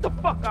 Man, get the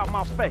fuck out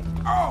my face!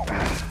 Oh!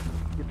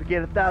 You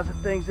forget 1,000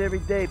 things every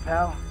day,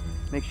 pal.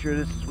 Make sure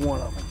this is one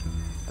of them.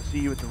 I'll see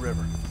you at the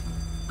river.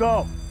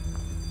 Go!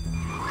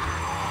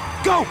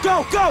 Go,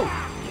 go, go!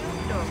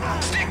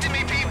 Stick to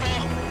me,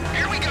 people!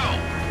 Here we go!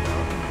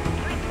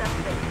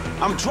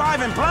 I'm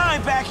driving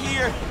blind back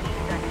here.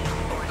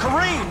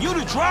 Kareem, you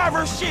the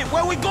driver? Shit,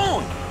 where we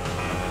going?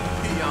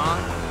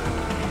 Beyond.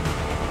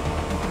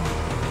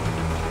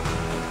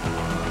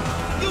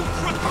 You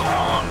crook!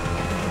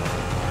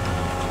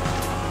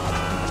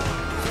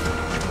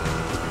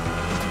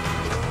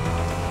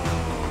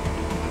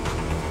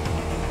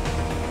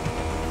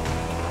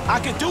 I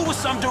could do with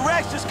some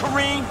directions,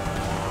 Kareem.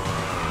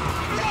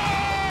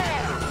 Whoa!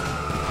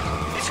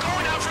 It's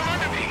going out from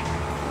under me.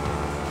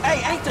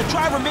 Hey, ain't the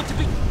driver meant to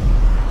be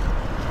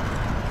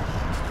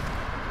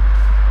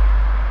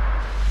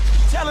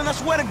telling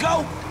us where to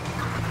go?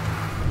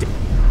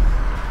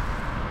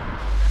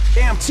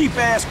 Damn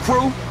cheap-ass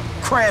crew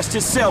crashed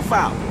himself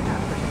out.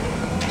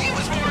 He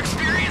was more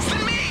experienced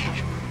than me.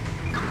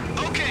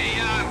 Okay,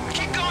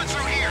 keep going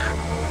through here.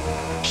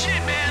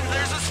 Shit, man,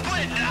 there's a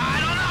split. I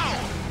don't know.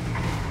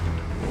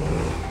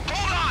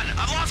 Hold on,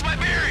 I've lost my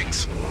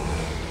bearings.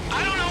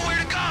 I don't know where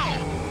to go.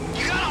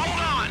 You gotta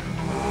hold on.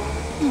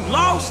 You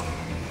lost?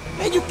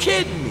 Man, you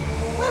kidding me?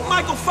 Where'd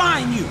Michael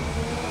find you?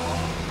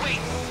 Wait,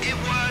 it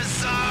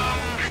was,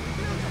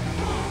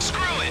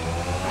 screw it.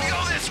 We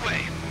go this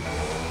way.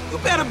 You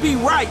better be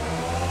right.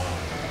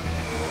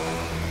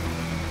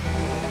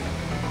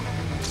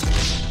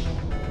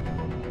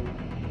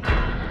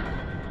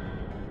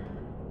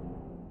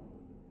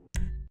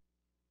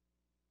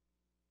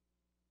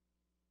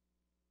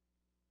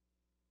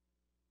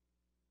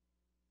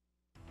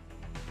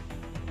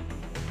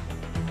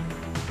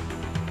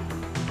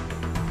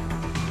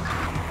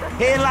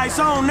 Headlights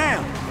on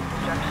now.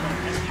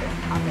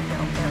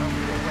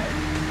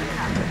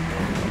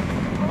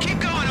 Keep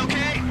going,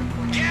 okay?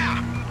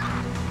 Yeah.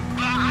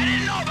 I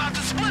didn't know about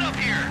the split up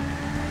here.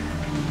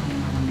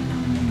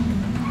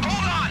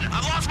 Hold on,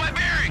 I've lost my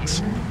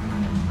bearings.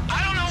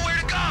 I don't know where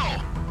to go.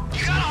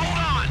 You gotta hold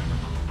on.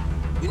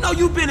 You know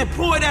you've been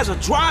employed as a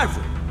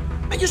driver.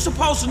 Man, you're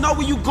supposed to know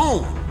where you're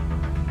going.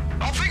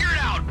 I'll figure it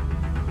out.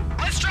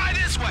 Let's try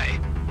this way.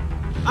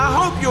 I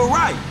hope you're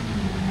right.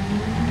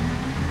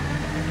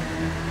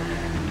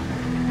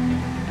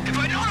 If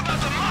I'd known about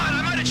the mud,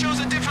 I might have chose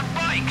a different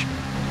bike.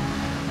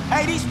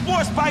 Hey, these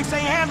sports bikes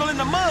ain't handling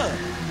the mud.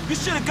 You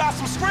should have got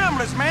some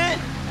scramblers, man.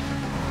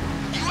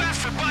 You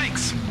asked for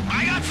bikes.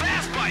 I got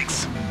fast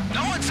bikes.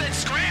 No one said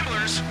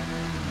scramblers.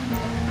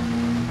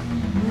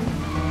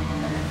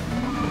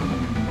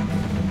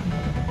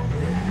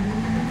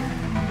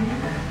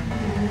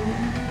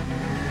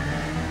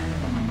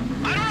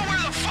 I don't know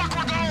where the fuck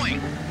we're going.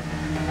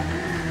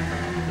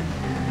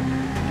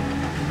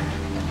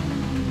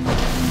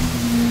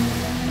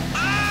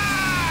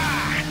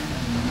 Ah!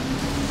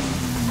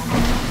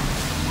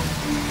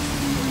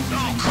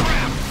 Oh,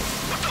 crap!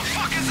 What the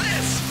fuck is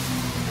this?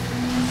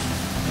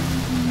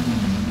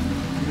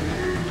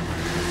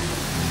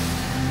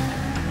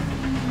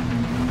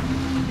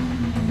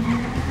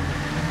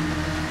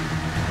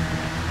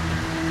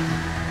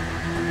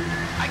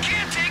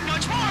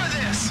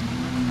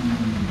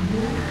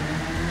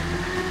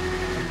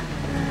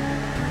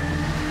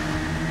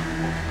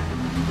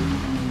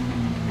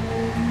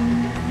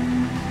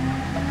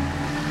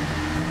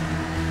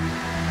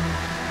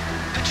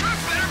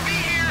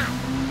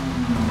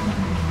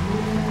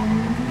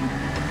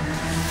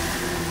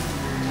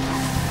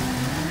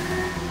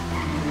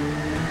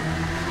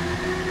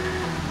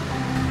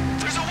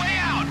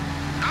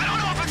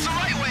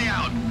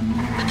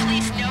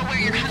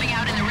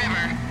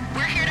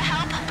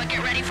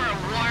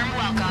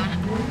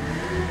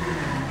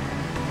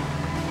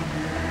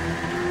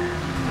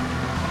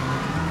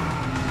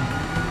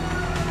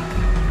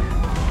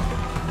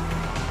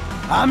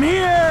 I'm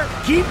here!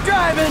 Keep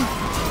driving!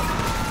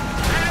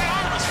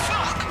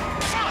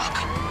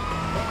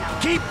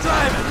 Keep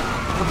driving!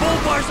 The bull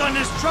bars on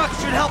this truck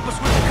should help us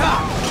with the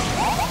cops.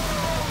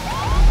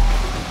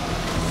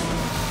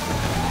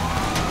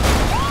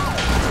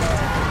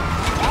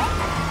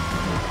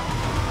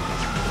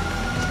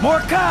 More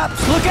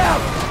cops! Look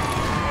out!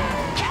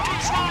 Keep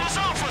these rollers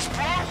off us,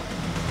 bro!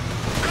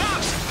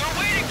 Cops, they're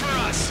waiting for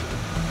us!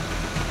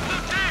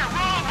 Look there,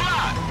 wrong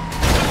block!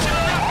 Look to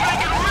the left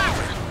bank of the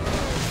river!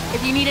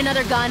 If you need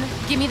another gun,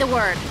 give me the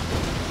word.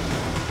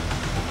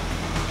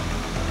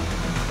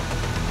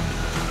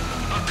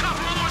 A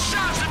couple of more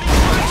shots and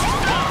these bikes is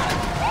done!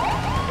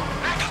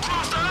 Back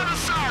across the other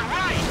side,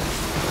 right!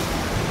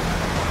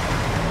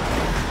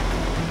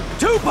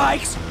 2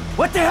 bikes?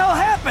 What the hell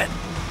happened?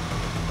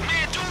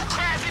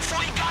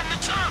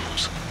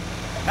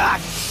 Ah,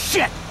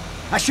 shit!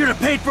 I should have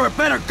paid for a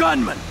better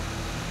gunman!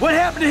 What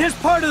happened to his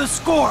part of the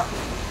score?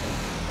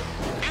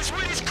 It's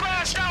when he's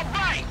crashed out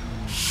right!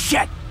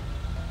 Shit!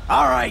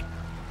 Alright.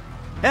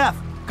 F,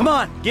 come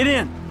on, get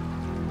in.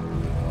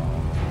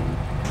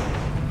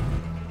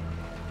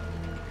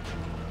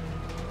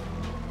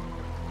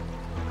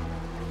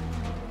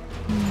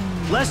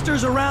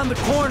 Lester's around the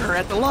corner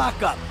at the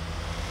lockup.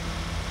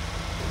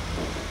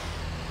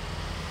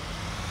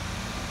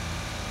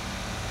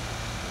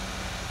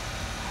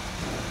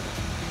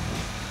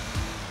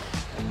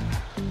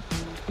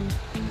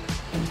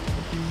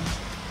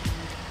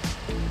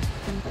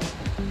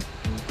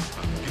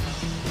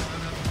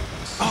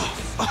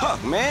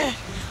 Fuck, man.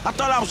 I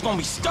thought I was gonna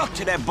be stuck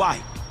to that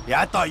bike.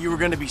 Yeah, I thought you were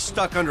gonna be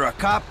stuck under a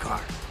cop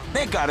car.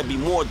 There gotta be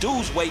more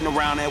dudes waiting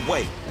around that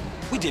way.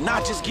 We did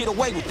not just get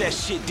away with that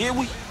shit, did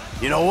we?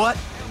 You know what?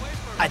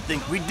 I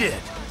think we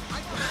did.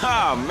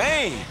 Ah,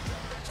 man.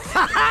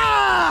 Ha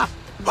ha!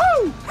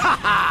 Woo! Ha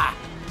ha!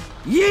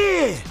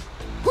 Yeah!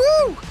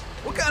 Woo!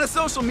 What kind of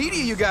social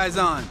media you guys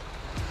on?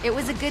 It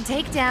was a good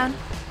takedown.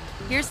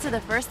 Here's to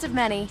the first of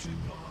many.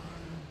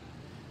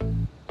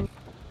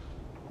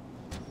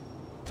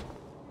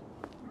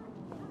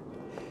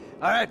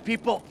 All right,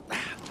 people.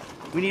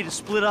 We need to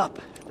split up.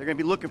 They're gonna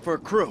be looking for a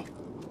crew.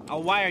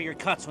 I'll wire your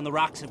cuts when the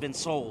rocks have been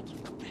sold.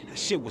 Man, that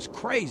shit was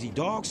crazy,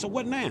 dog. So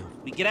what now?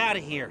 We get out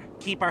of here.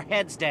 Keep our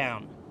heads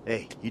down.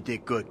 Hey, you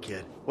did good,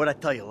 kid. What'd I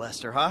tell you,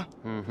 Lester, huh?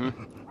 Mm-hmm.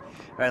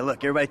 All right,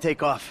 look, everybody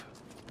take off.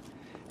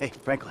 Hey,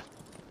 Franklin.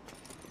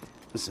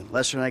 Listen,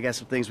 Lester and I got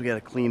some things we gotta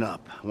clean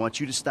up. I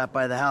want you to stop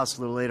by the house a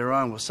little later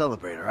on. We'll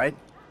celebrate, all right?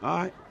 All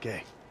right.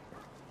 Okay.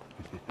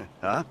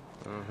 Huh?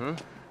 Mm-hmm.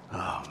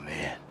 Oh,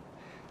 man.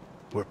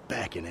 We're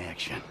back in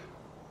action.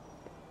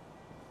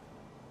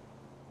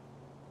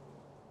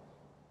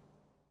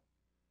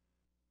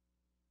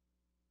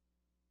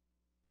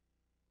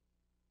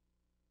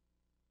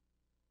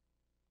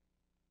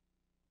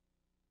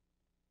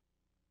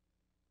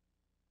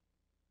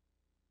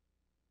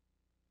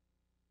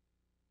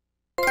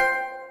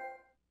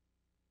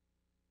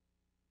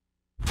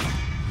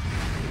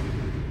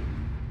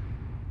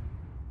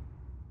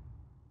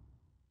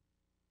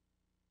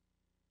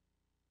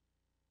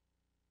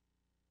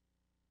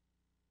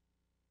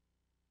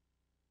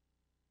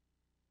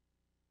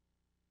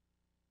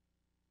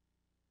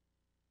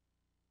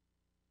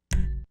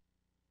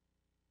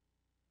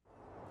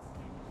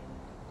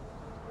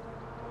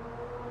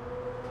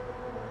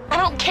 I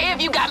don't care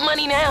if you got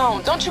money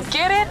now. Don't you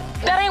get it?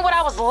 That ain't what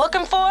I was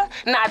looking for.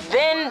 Not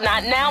then,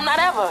 not now, not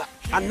ever.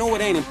 I know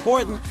it ain't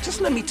important.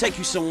 Just let me take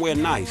you somewhere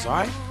nice, all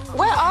right?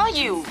 Where are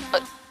you?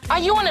 Are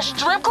you in a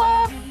strip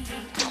club?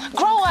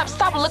 Grow up,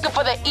 stop looking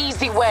for the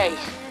easy way.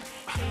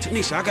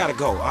 Tanisha, I gotta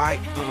go, all right?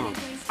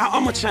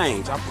 I'ma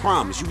change, I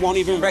promise. You won't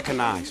even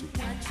recognize me.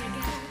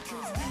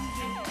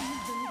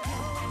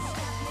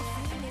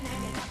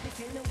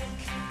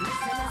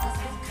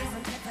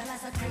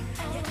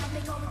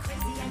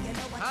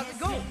 How's it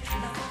going?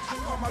 I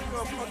call my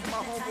girl fucking my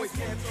homeboy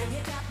Canto.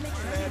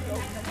 Glad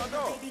though, my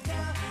dog.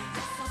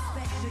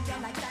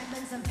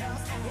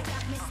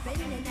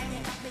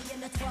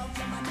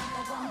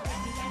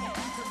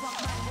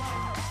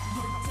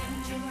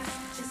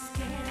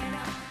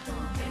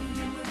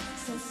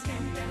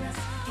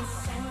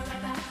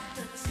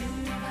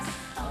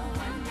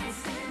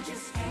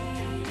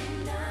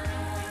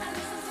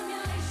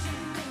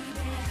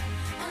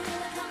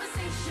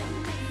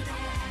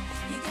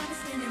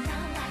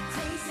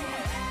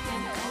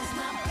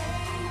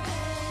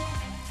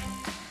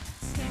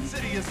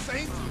 City of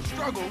saints,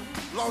 struggle,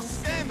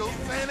 lost scandals,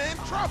 and in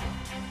trouble.